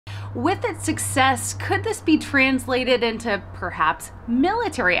with its success, could this be translated into perhaps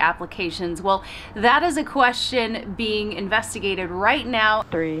military applications? Well, that is a question being investigated right now.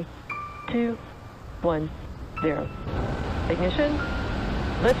 3, 2, 1, 0. Ignition.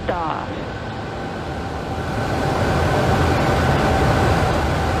 Liftoff.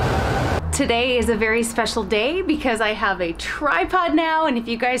 Today is a very special day because I have a tripod now, and if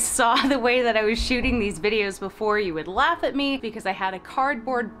you guys saw the way that I was shooting these videos before, you would laugh at me because I had a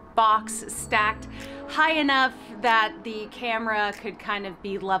cardboard box stacked high enough that the camera could kind of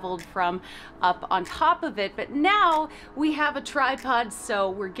be leveled from up on top of it. But now we have a tripod, so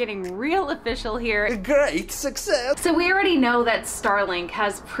we're getting real official here. Great success! So we already know that Starlink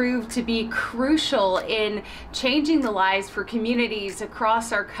has proved to be crucial in changing the lives for communities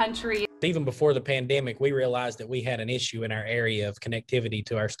across our country. Even before the pandemic, we realized that we had an issue in our area of connectivity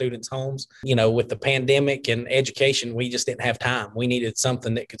to our students' homes. You know, with the pandemic and education, we just didn't have time. We needed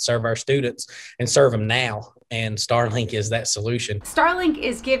something that could serve our students and serve them now. And Starlink is that solution. Starlink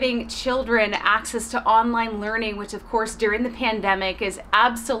is giving children access to online learning, which of course during the pandemic is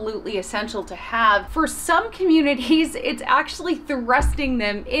absolutely essential to have. For some communities, it's actually thrusting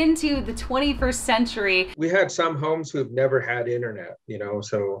them into the 21st century. We had some homes who've never had internet,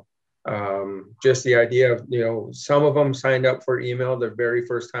 so just the idea of, some of them signed up for email the very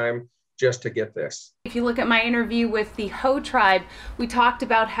first time just to get this. If you look at my interview with the Ho tribe, we talked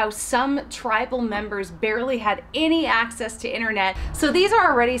about how some tribal members barely had any access to internet. So these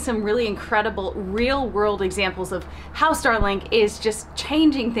are already some really incredible real world examples of how Starlink is just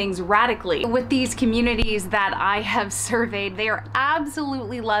changing things radically. With these communities that I have surveyed, they are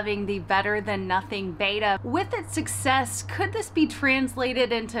absolutely loving the better than nothing beta. With its success, could this be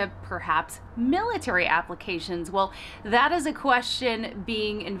translated into perhaps military applications? Well, that is a question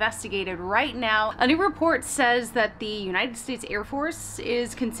being investigated right now. A new report says that the United States Air Force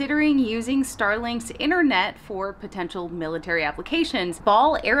is considering using Starlink's internet for potential military applications.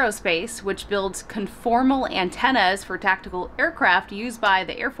 Ball Aerospace, which builds conformal antennas for tactical aircraft used by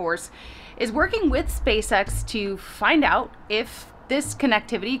the Air Force, is working with SpaceX to find out if this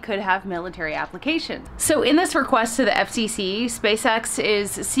connectivity could have military applications. So in this request to the FCC, SpaceX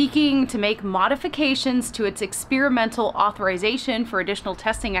is seeking to make modifications to its experimental authorization for additional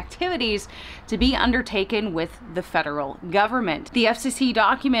testing activities to be undertaken with the federal government. The FCC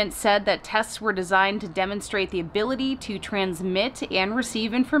document said that tests were designed to demonstrate the ability to transmit and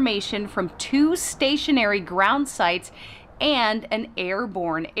receive information from 2 stationary ground sites and an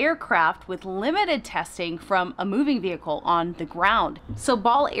airborne aircraft, with limited testing from a moving vehicle on the ground. So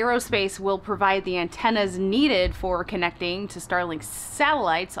Ball Aerospace will provide the antennas needed for connecting to Starlink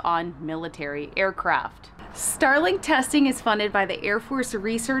satellites on military aircraft. Starlink testing is funded by the Air Force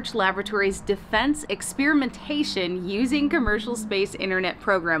Research Laboratory's Defense Experimentation Using Commercial Space Internet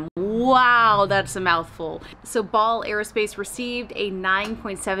program. Wow, that's a mouthful. So Ball Aerospace received a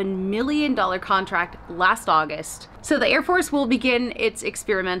 $9.7 million contract last August. So the Air Force will begin its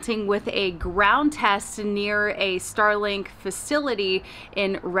experimenting with a ground test near a Starlink facility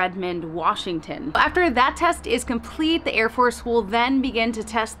in Redmond, Washington. After that test is complete, the Air Force will then begin to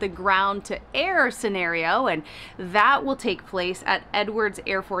test the ground-to-air scenario, and that will take place at Edwards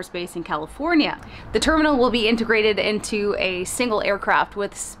Air Force Base in California. The terminal will be integrated into a single aircraft,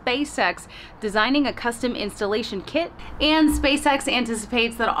 with SpaceX designing a custom installation kit, and SpaceX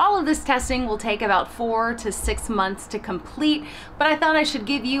anticipates that all of this testing will take about 4 to 6 months to complete, but I thought I should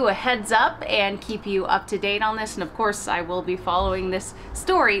give you a heads up and keep you up to date on this, and of course I will be following this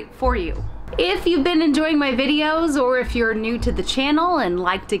story for you. If you've been enjoying my videos, or if you're new to the channel and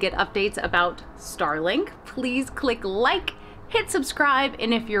like to get updates about Starlink, please click like, hit subscribe,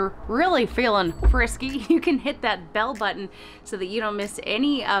 and if you're really feeling frisky, you can hit that bell button so that you don't miss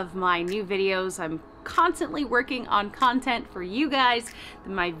any of my new videos. I'm constantly working on content for you guys,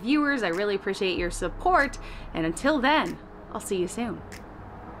 my viewers. I really appreciate your support, and until then, I'll see you soon.